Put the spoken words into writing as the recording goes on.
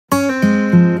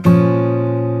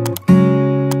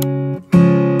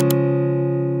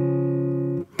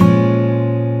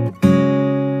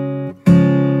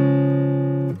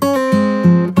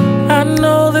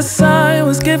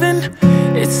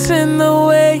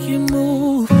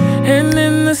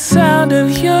sound of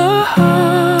your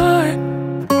heart.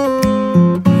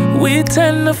 We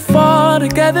tend to fall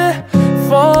together,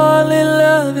 fall in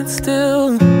love, and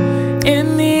still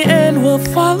in the end we'll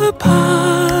fall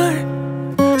apart.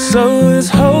 So as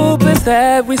hope is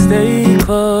that we stay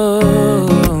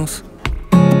close,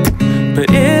 but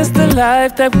it's the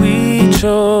life that we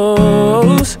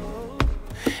chose.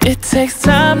 It takes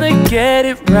time to get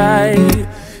it right,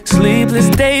 sleepless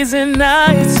days and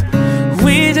nights.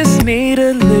 We just need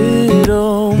a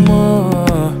little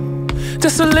more,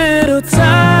 just a little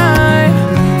time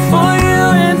for you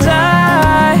and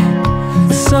I.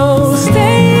 So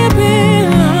stay a bit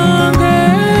longer,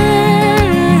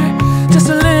 just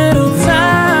a little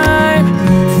time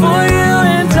for you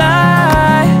and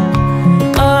I,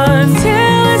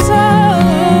 until it's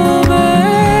over,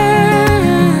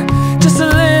 just a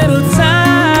little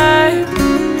time.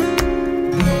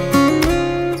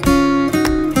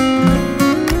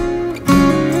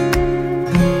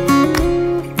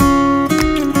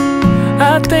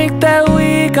 I think that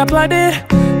we got blinded,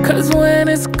 'cause when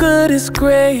it's good it's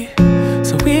great,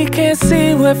 so we can't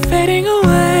see we're fading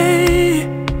away.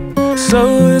 So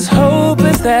as hope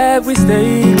is that we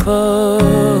stay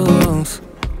close,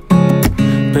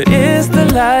 but it's the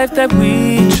life that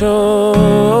we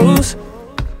chose.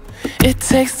 It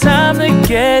takes time to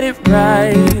get it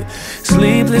right,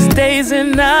 sleepless days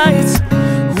and nights.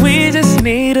 We just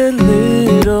need a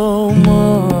little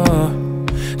more,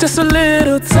 just a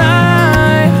little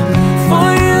time for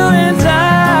you and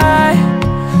I.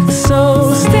 So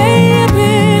stay a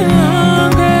bit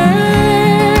longer,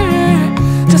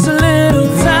 just a little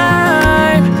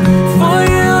time for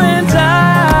you and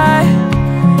I,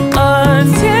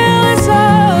 until it's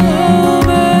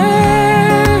over,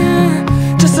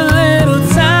 just a little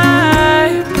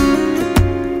time.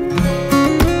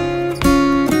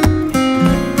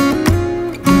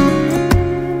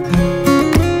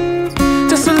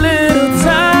 Just a little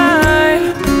time.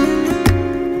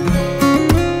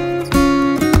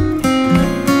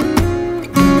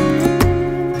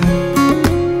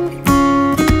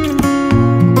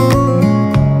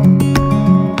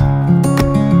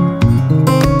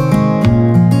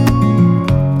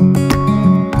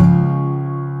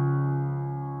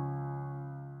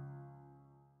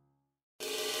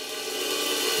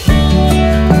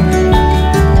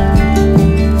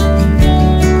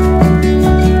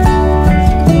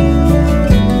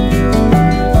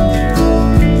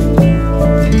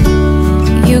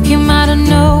 You came out of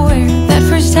nowhere that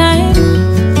first time.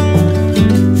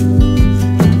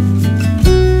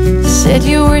 Said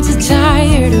you were too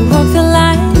tired to walk the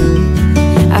line.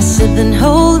 I said then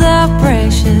hold up,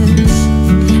 precious.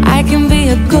 I can be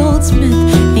a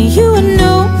goldsmith and you a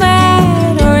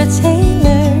nomad or a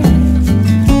tailor,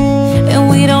 and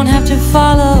we don't have to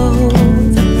follow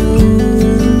the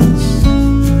rules.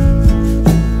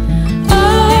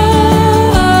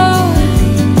 Oh,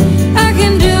 I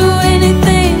can do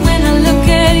anything when I look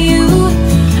at you.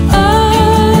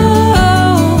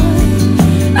 Oh,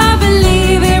 I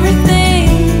believe everything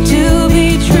to be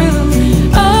true.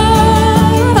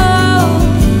 Oh,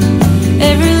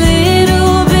 every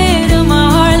little bit of my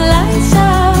heart lights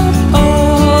up.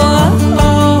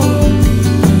 Oh,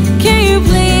 can you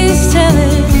please tell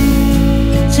it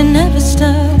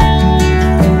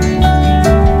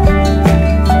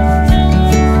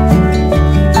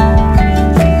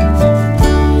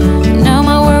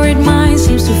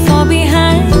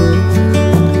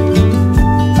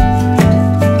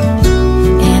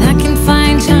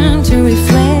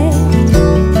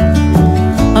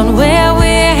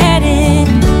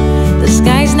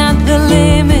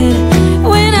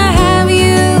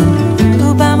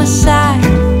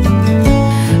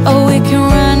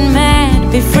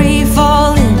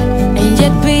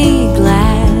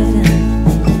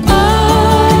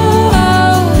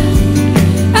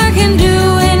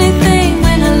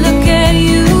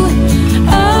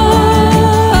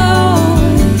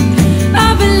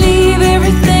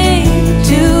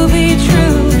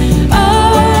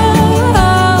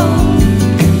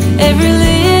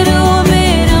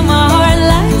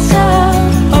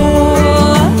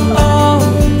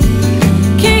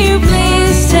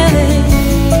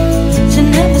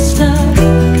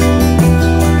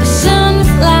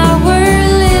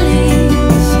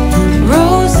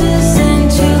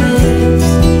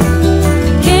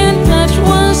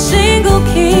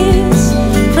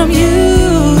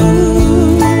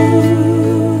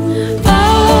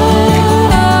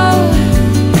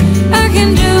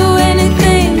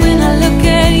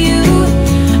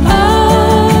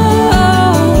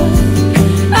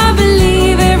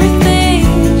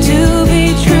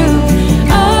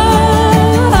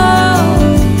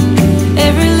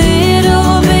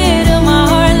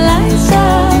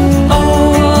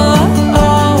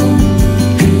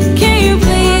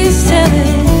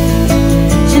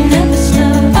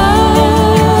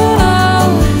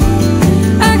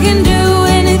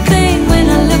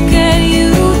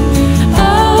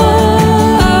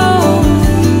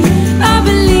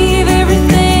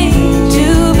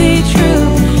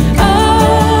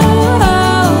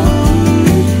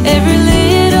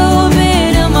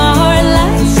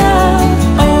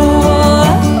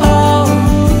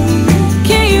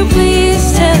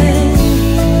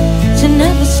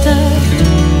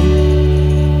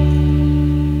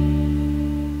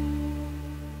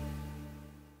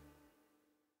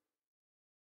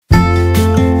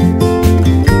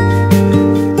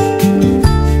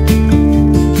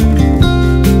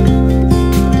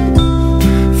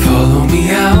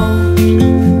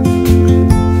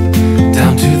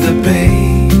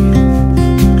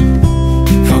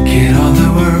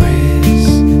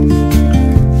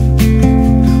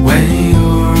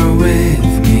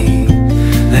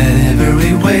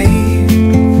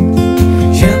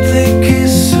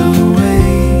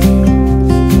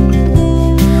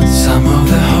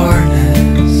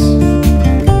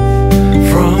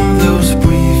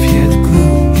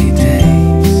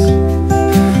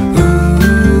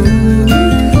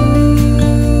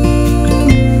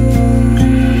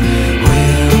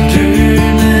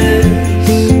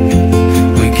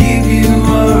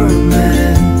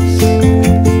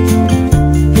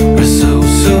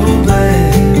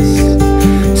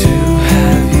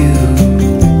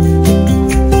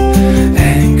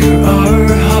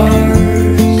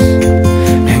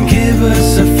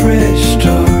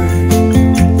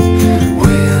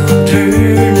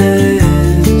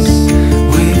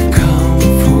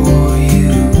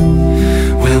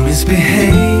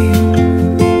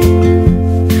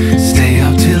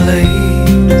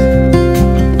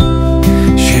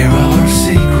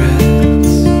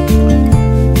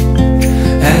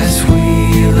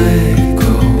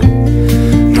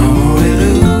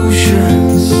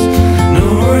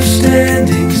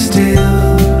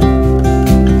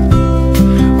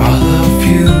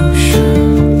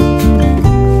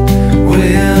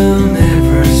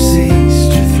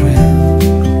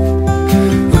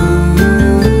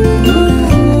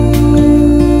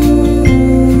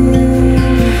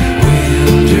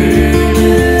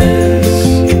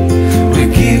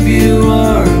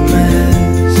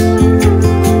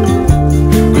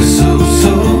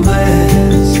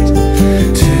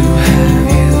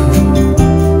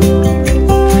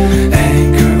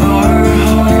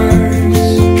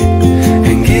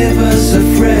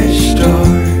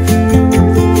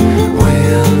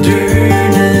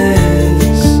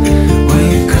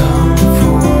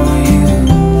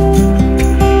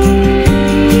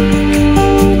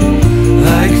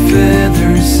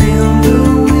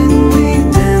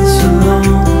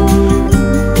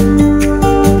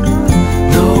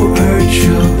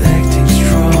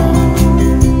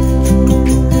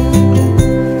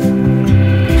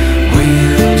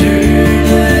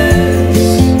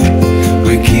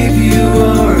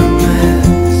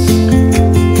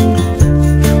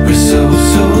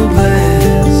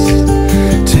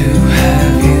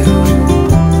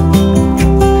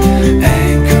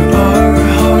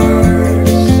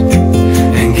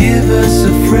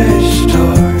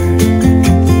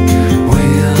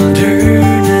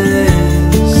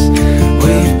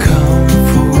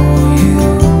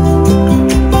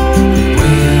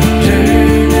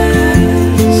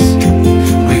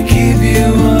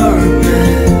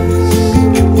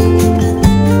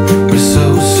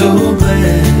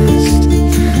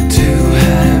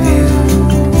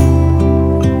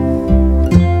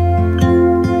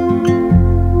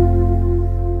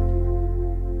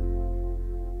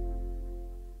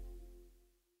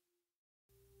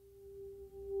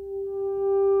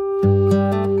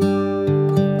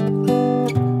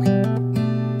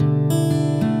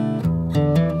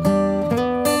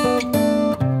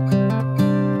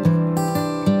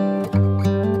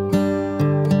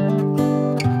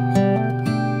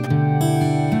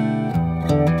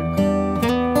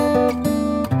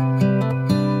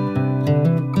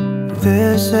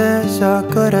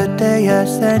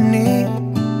as any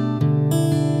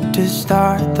to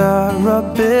start the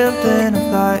rebuilding of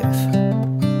life.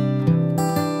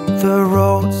 The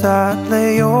roads that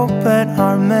lay open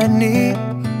are many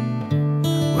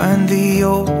when the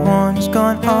old one's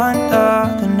gone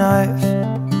under the knife.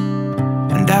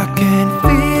 And I can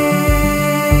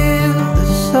feel the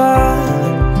sun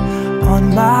on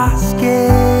my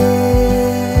skin,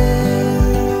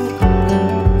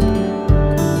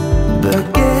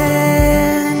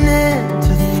 beginning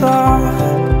to thaw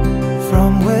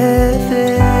from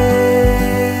within.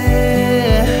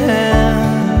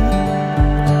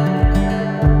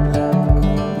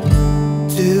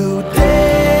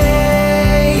 Today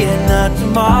and not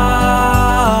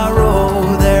tomorrow,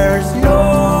 there's no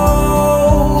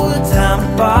time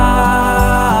to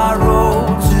borrow.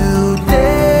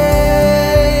 Today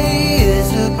is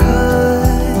a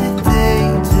good day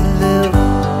to live.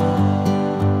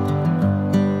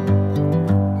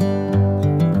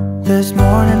 This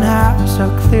morning has a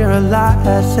clear light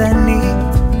as any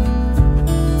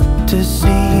to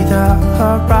see the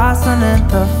horizon in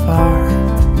the far.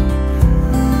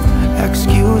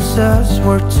 Excuses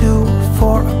were two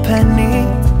for a penny,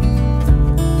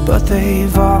 but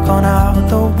they've all gone out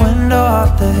the window of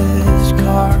this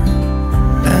car.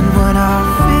 And when I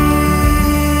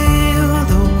feel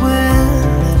the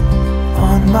wind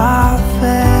on my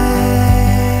face,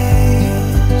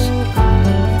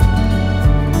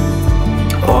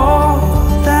 all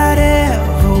that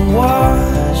ever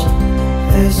was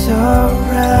is a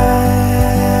race.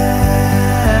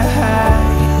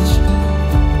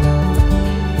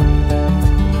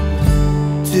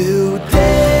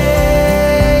 Today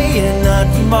and not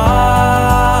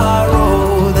tomorrow,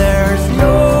 there's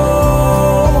no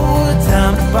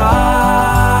time to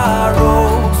borrow.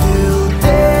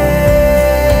 Today,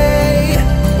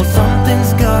 well,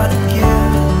 something's gotta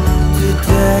give.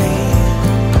 Today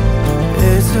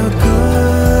is a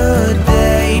good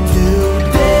day.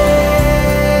 Today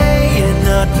and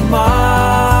not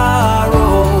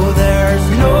tomorrow, there's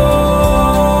no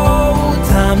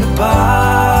time to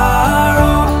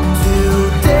borrow.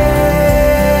 Today,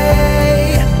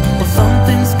 well,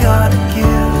 something's gotta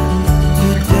give.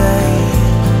 Today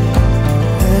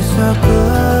is a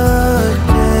good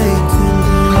day to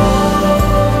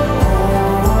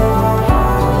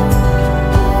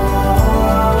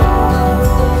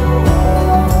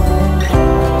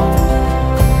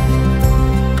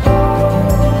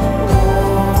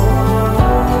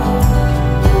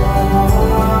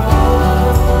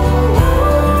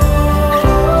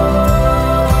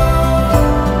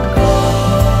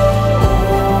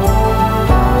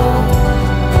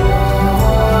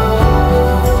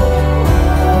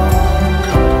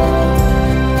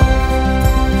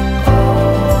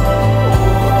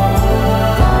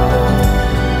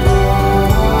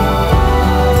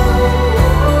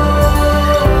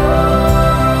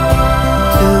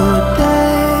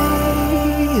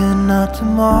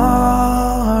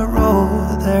tomorrow,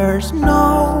 there's no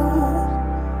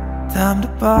time to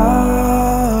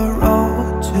borrow.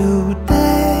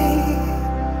 Today,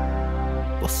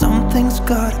 well, something's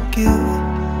gotta give.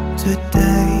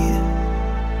 Today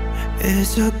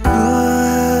is a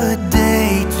good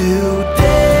day.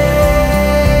 Today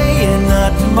and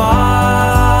not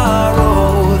tomorrow,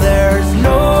 there's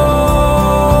no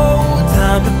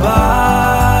time to borrow.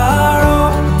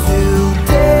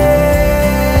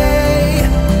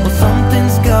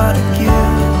 Gotta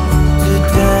give.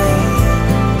 Today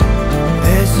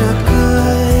is a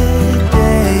good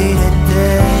day.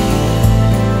 Today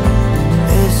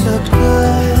is a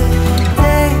good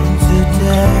day.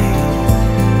 Today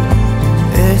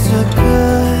is a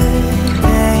good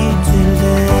day to live.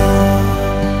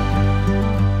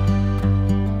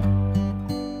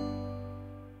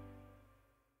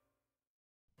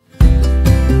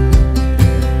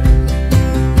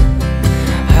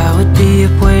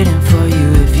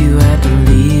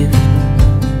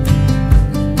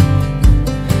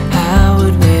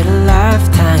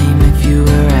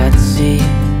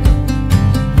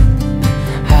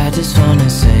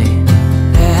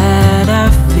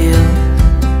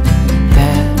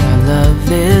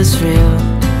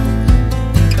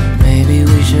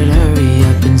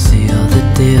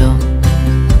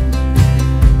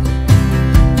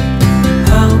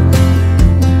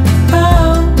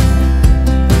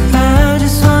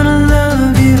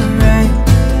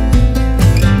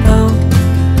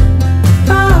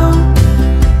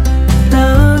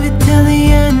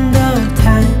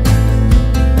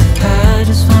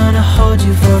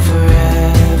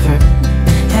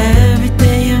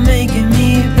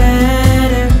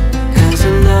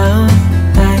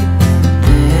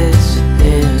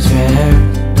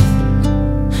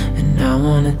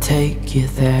 wanna take you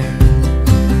there.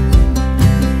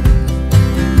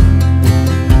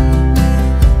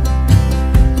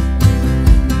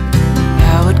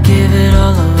 I would give it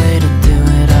all away to do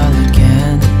it all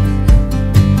again.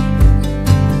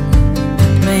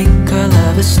 Make our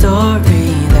love a story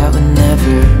that would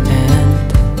never end.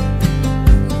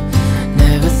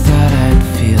 Never thought I'd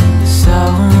feel so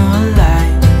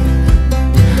alive,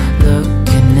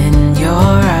 looking in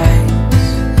your eyes.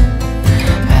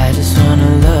 I just wanna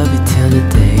love you till the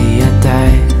day I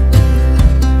die.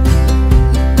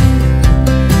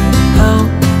 Oh,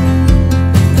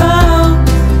 oh,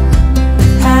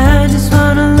 I just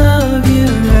wanna love you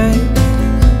right.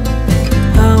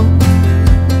 Oh,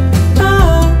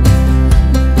 oh,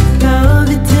 love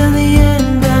you till the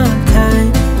end of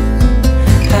time.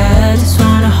 I just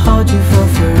wanna hold you for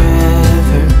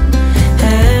forever.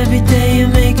 Every day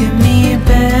you're making me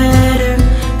better,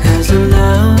 'cause a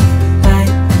love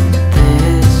like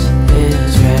this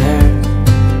is rare.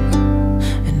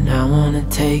 And I wanna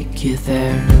take you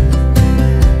there.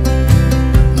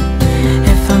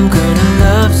 If I'm gonna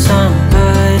love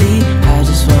somebody, I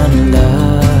just wanna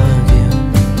love you.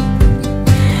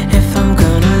 If I'm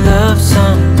gonna love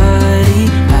somebody,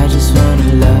 I just wanna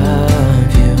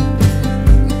love you.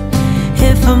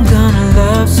 If I'm gonna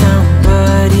love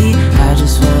somebody, I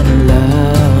just wanna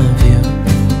love you.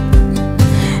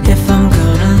 If I'm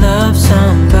gonna love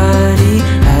somebody,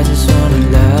 I just wanna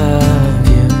love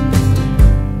you.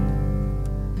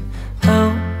 Oh,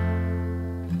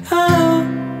 oh,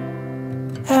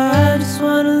 I just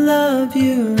wanna love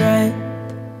you right.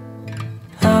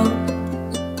 Oh,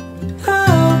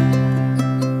 oh,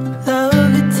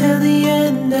 love you till the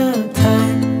end of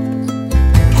time.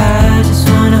 I just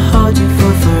wanna hold you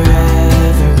for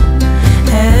forever.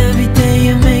 Every day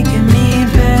you're making me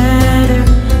better,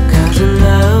 'cause a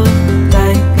love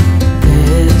like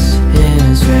this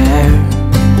is rare.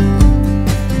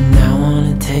 And I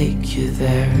wanna take you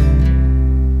there.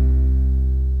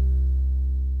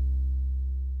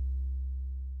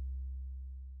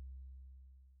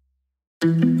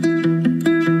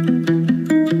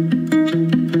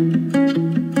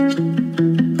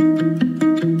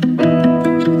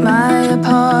 My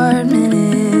apartment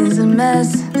is a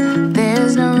mess.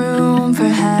 There's no room for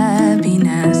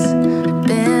happiness.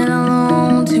 Been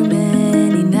alone too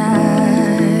many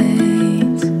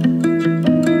nights.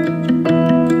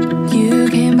 You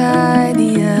came by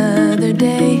the other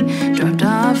day, dropped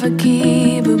off a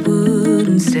key but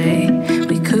wouldn't stay.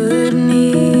 We couldn't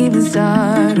even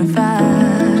start a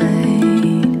fight.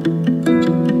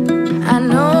 I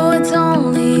know it's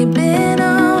only been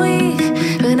a week,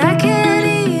 but I can't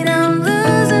eat, I'm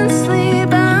losing sleep,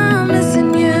 I'm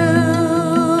missing you.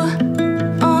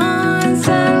 On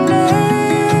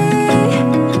Sunday,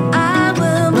 I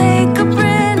will make a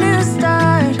brand new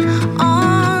start.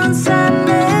 On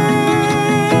Sunday,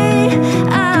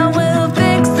 I will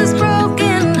fix this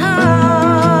broken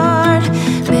heart.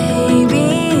 Maybe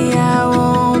I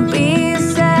won't be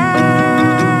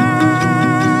sad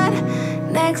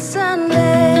next Sunday.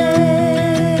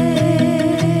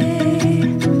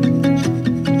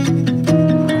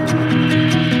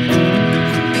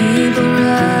 People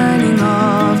running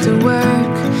off to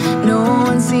work. No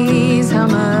one sees how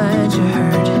much you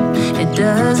hurt. It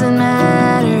doesn't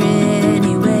matter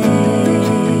anyway.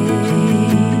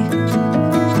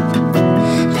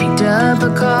 Picked up a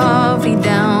coffee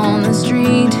down the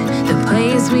street, the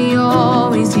place we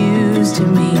always used to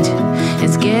meet.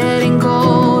 It's getting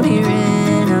cold here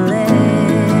in LA.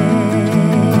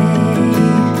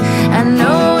 I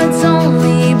know it's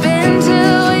only been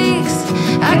 2 weeks.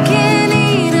 I can't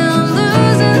eat, I'm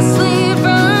losing sleep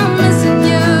from missing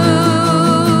you.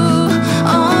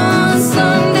 On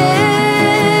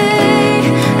Sunday,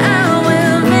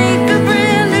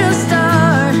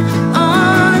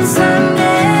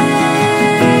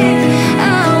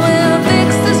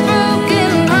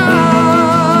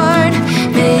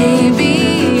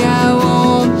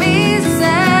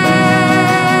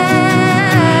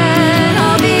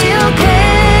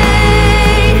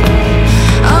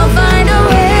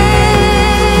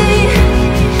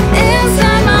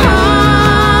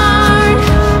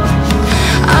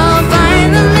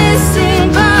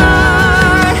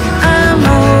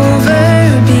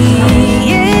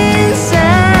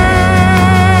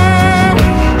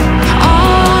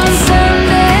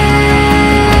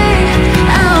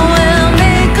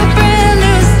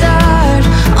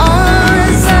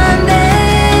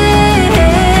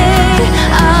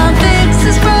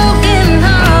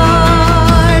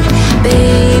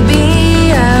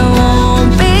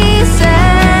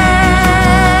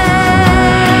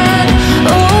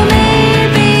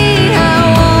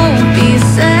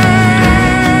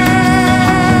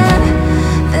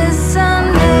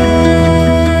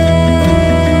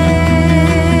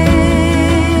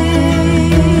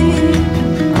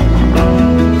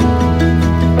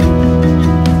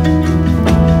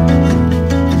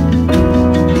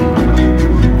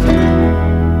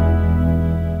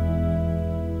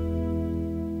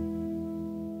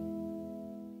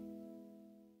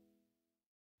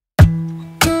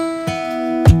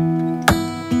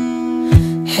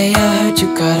 Hey, I heard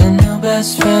you got a new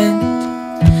best friend.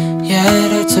 Yeah,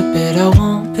 it hurts a bit, I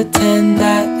won't pretend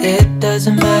that it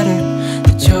doesn't matter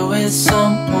that you're with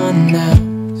someone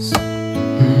else.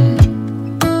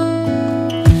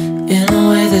 In a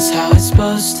way, that's how it's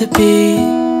supposed to be.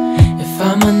 If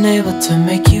I'm unable to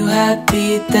make you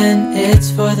happy, then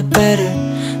it's for the better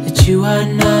that you are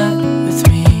not with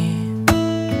me.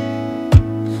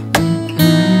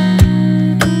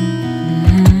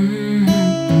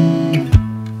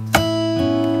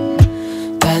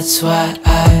 That's why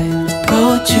I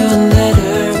wrote you a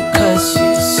letter, 'cause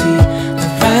you see, I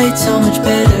write so much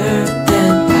better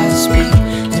than I speak.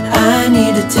 And I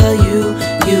need to tell you,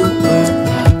 you were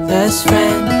my best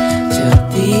friend till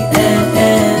the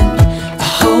end. I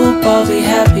hope I'll be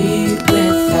happy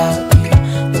without you,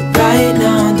 but right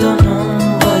now I don't know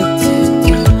what to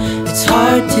do. It's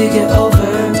hard to get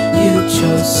over, you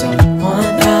chose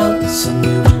someone else, a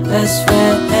new best friend.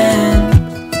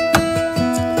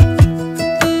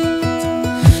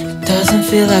 Doesn't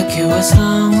feel like it was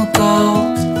long ago.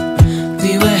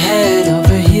 We were head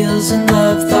over heels in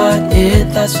love, thought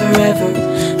it'd last forever,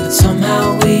 but somehow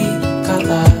we got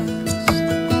lost.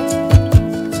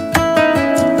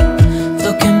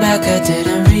 Looking back, I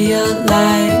didn't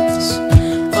realize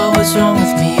what was wrong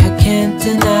with me. I can't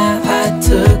deny I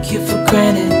took you for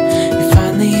granted. You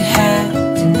finally had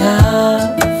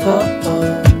enough.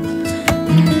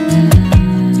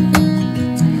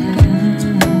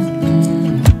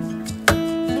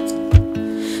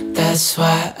 That's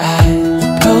why I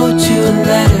wrote you a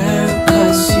letter,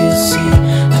 'cause you see,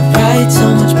 I write so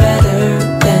much better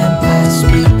than I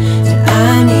speak. And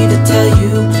I need to tell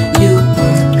you, you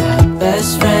were my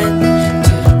best friend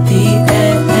till the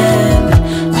end.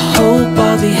 I hope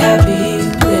I'll be happy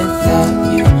without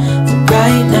you, but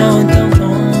right now I don't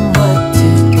know what to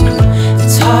do.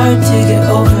 It's hard to get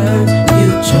over, you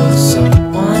chose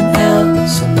someone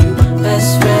else, a new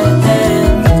best friend.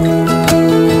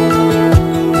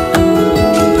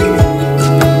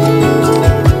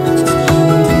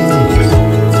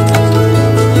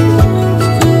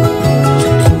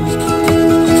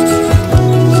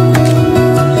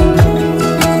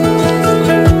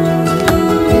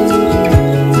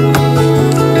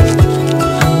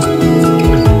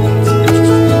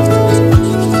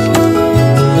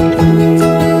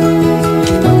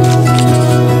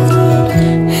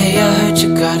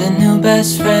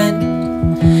 Best friend.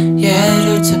 Yeah, it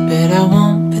hurts a bit, I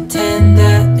won't pretend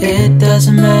that it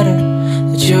doesn't matter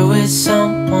that you're with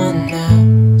someone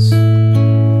else.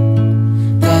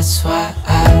 That's why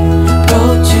I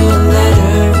wrote you a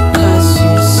letter, 'cause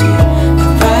you see, I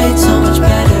write so much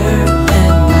better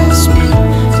than I speak.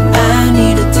 And I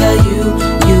need to tell you,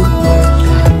 you were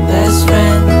my best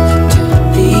friend till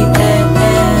the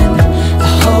end. I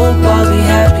hope I'll be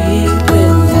happy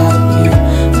without you,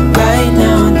 but right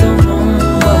now I don't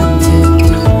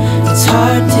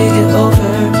hard to get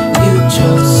over, you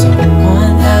chose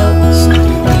someone else,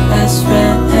 my best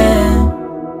friend.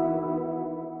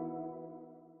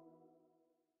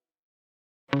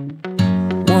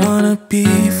 Wanna be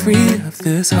free of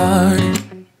this heart,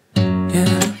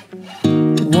 yeah.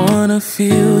 Wanna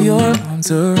feel your arms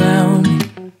around me.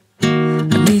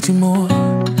 I need you more,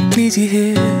 need you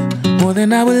here, more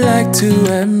than I would like to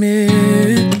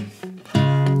admit.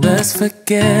 Let's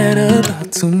forget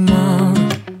about tomorrow.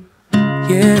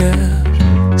 Yeah,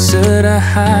 should I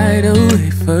hide away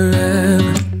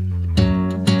forever?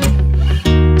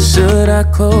 Should I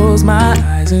close my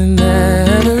eyes and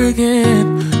never again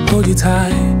hold you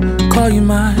tight, call you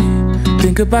mine,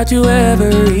 think about you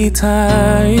every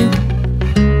time?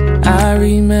 I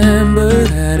remember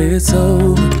that it's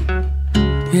over,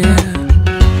 yeah.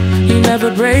 You never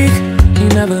break, you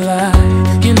never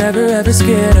lie, you never ever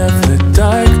scared of the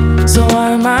dark. So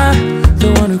why am I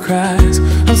the one who cries?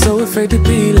 I'm so afraid to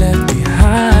be left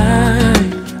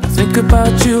behind. I think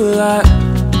about you a lot.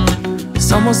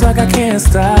 It's almost like I can't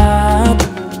stop.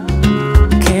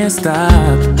 Can't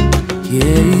stop.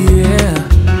 Yeah, yeah.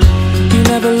 You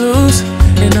never lose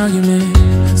an argument,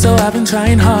 so I've been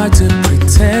trying hard to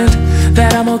pretend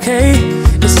that I'm okay.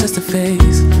 It's just a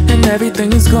phase, and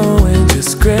everything is going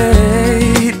just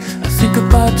great. I think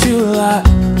about you a lot.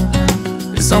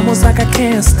 It's almost like I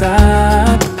can't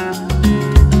stop.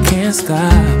 Can't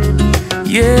stop.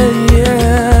 Yeah,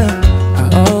 yeah.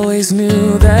 I always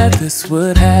knew that this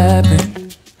would happen.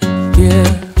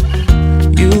 Yeah.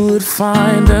 You would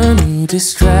find a new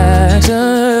distraction.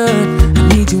 I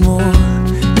need you more,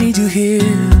 need you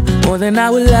here, more than I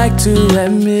would like to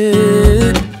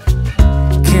admit.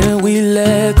 Can we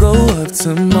let go of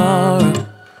tomorrow?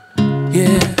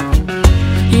 Yeah.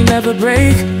 You never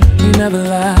break, you never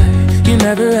lie, You're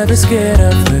never ever scared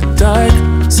of the dark.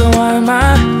 So why am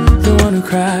I the one who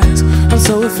cries? I'm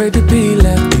so afraid to be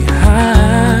left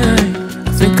behind.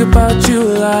 I think about you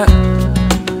a lot.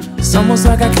 It's almost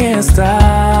like I can't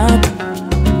stop.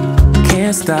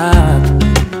 Can't stop.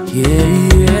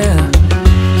 Yeah.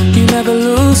 You never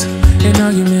lose an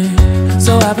argument,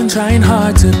 so I've been trying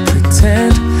hard to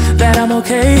pretend that I'm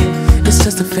okay. It's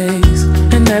just a phase,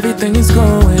 and everything is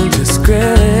going just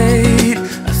great.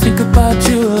 I think about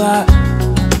you a lot.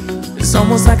 It's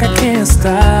almost like I can't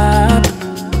stop.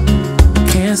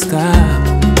 Can't stop.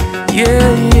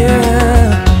 Yeah,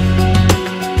 yeah.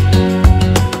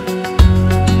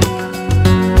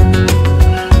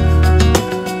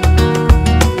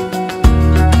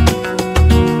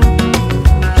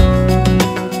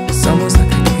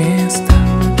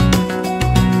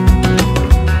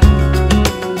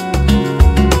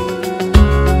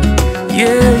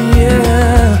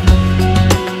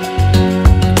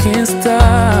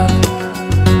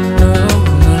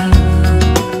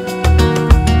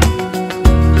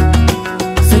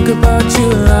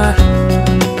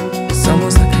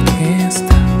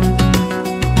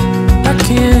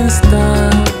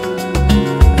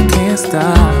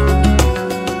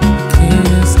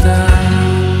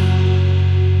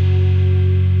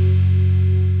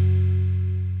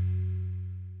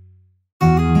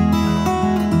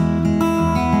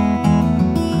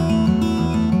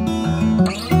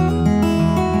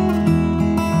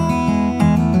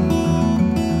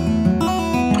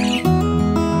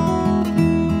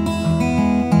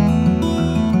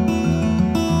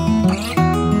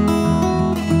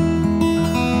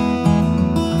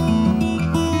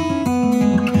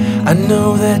 I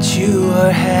know that you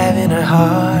are having a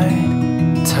hard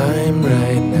time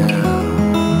right now.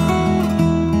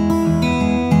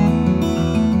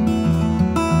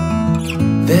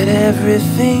 That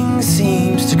everything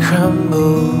seems to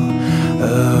crumble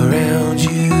around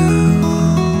you.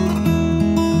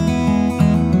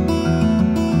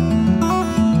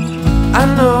 I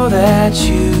know that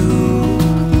you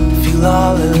feel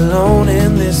all alone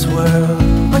in this world,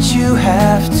 but you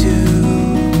have to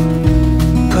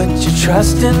put your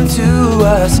trust into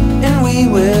us, and we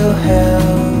will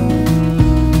help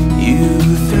you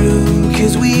through.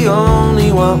 'Cause we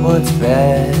only want what's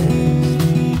best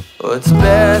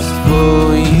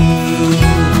for you.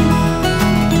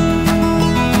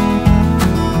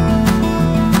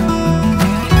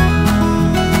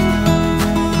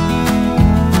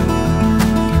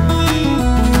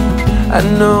 I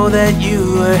know that you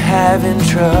are having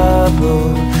trouble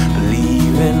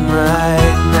believing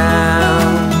right now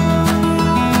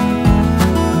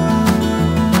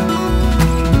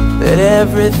that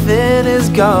everything is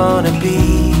gonna be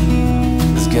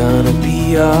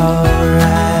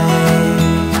alright.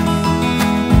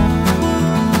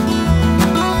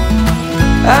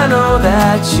 I know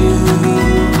that you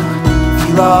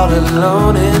feel all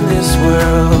alone in this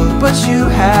world, but you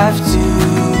have to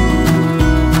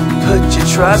put your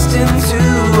trust into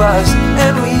us,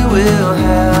 and we will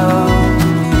help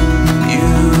you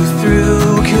through.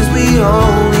 'Cause we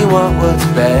only want what's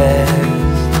best,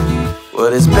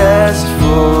 what is best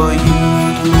for you.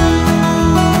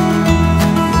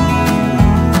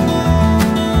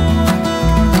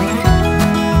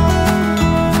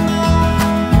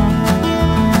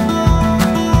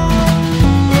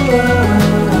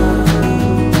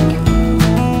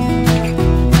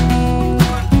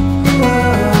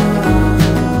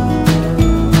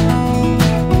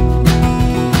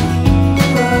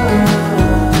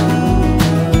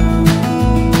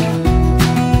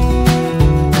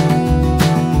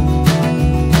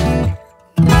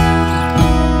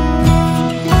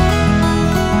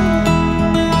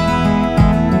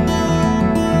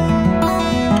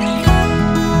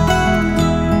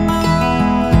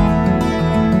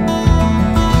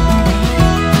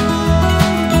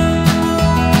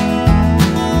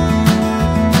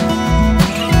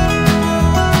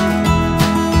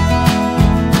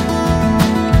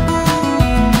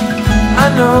 I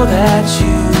know that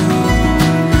you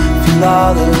feel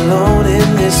all alone in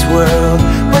this world,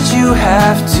 but you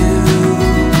have to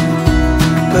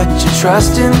put your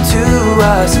trust into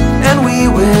us, and we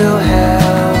will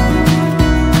help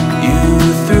you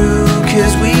through.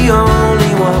 'Cause we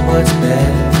only want what's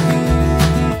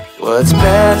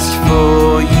best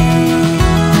for you.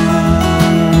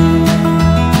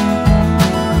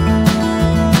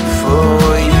 For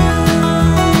you.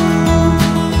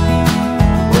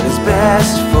 What is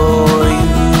best for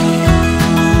you.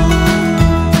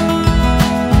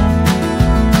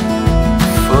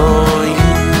 For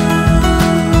you.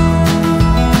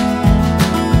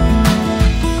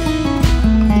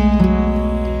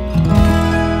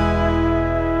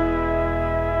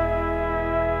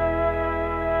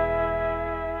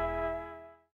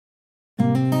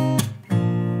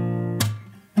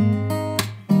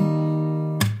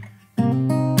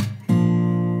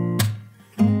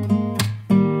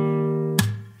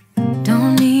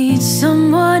 need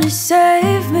someone to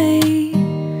save me.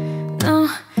 No,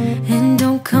 and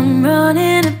don't come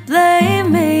running to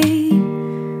blame me.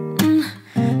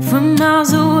 From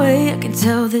miles away I can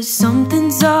tell that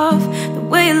something's off. The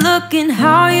way you look and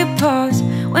how you pause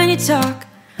when you talk,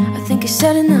 I think I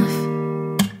said enough.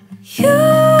 You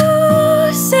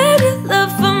said your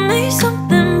love for me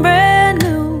something brand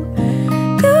new.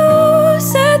 You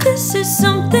said this is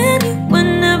something you would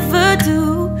never do.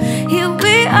 Here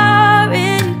we are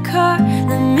in your car,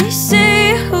 let me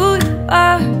see who you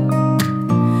are,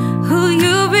 who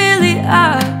you really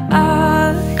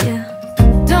are, yeah.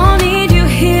 Don't need you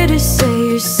here to say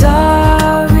you're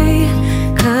sorry,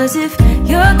 'cause if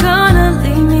you're gonna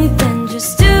leave me then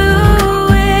just do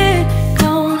it.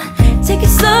 Don't take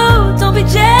it slow, don't be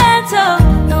gentle,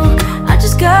 no, I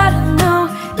just gotta know.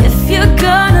 If you're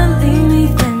gonna leave me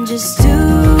then just do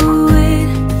it.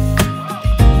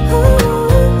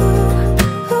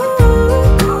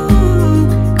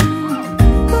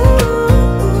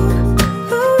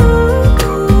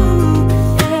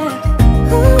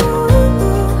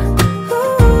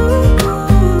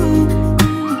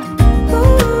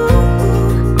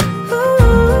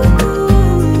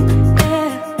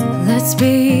 Let's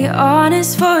be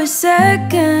honest for a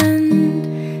second,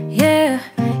 yeah.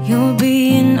 You're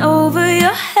being over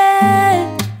your head,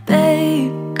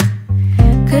 babe,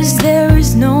 'cause there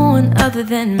is no one other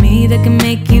than me that can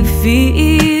make you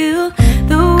feel